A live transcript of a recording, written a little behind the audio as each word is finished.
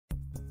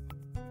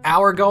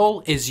Our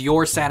goal is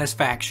your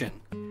satisfaction.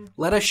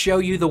 Let us show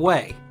you the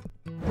way.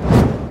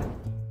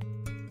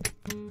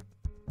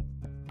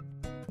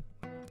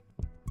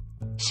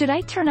 Should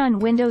I turn on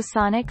Windows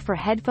Sonic for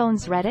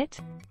headphones Reddit?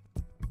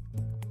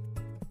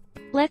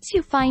 Lets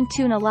you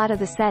fine-tune a lot of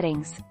the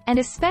settings, and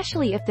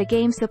especially if the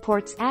game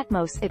supports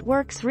Atmos, it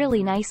works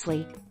really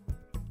nicely.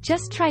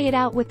 Just try it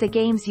out with the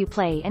games you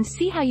play and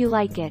see how you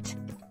like it.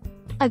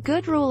 A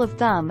good rule of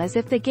thumb is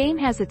if the game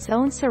has its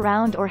own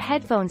surround or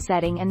headphone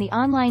setting and the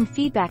online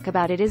feedback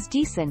about it is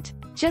decent,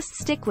 just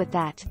stick with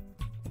that.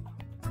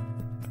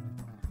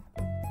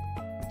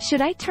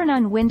 Should I turn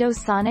on Windows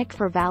Sonic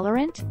for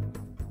Valorant?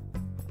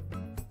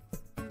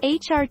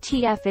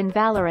 HRTF in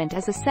Valorant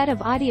is a set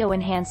of audio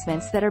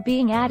enhancements that are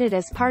being added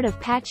as part of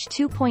patch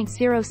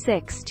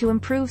 2.06 to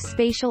improve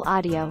spatial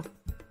audio.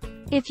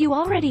 If you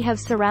already have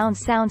surround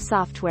sound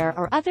software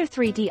or other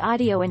 3D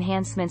audio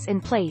enhancements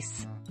in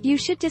place, you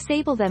should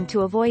disable them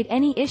to avoid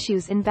any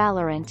issues in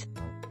Valorant.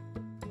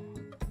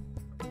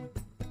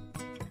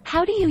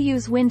 How do you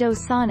use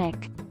Windows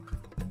Sonic?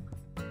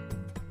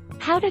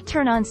 How to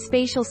turn on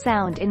spatial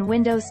sound in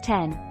Windows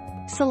 10.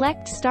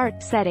 Select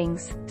Start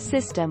Settings,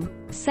 System,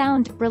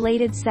 Sound,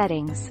 Related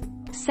Settings,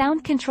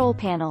 Sound Control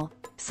Panel,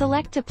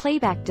 select a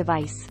playback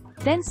device,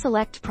 then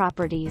select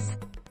Properties.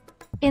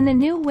 In the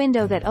new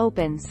window that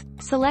opens,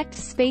 select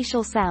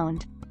Spatial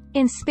Sound.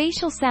 In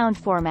Spatial Sound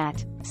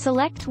format,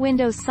 select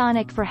Windows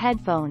Sonic for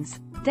headphones,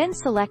 then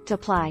select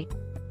Apply.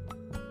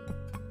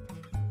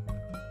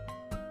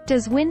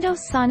 Does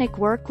Windows Sonic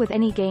work with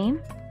any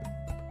game?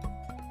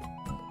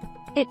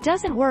 It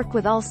doesn't work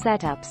with all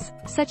setups,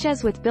 such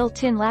as with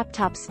built-in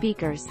laptop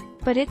speakers,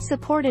 but it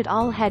supported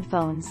all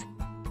headphones.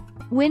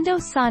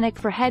 Windows Sonic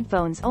for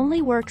headphones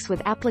only works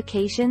with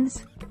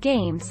applications,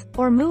 games,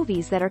 or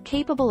movies that are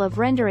capable of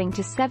rendering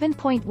to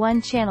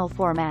 7.1 channel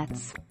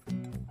formats.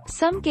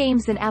 Some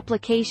games and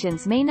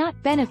applications may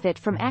not benefit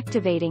from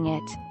activating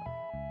it.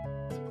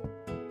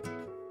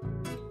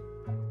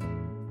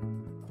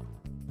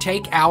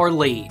 Take our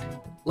lead.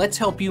 Let's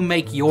help you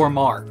make your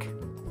mark.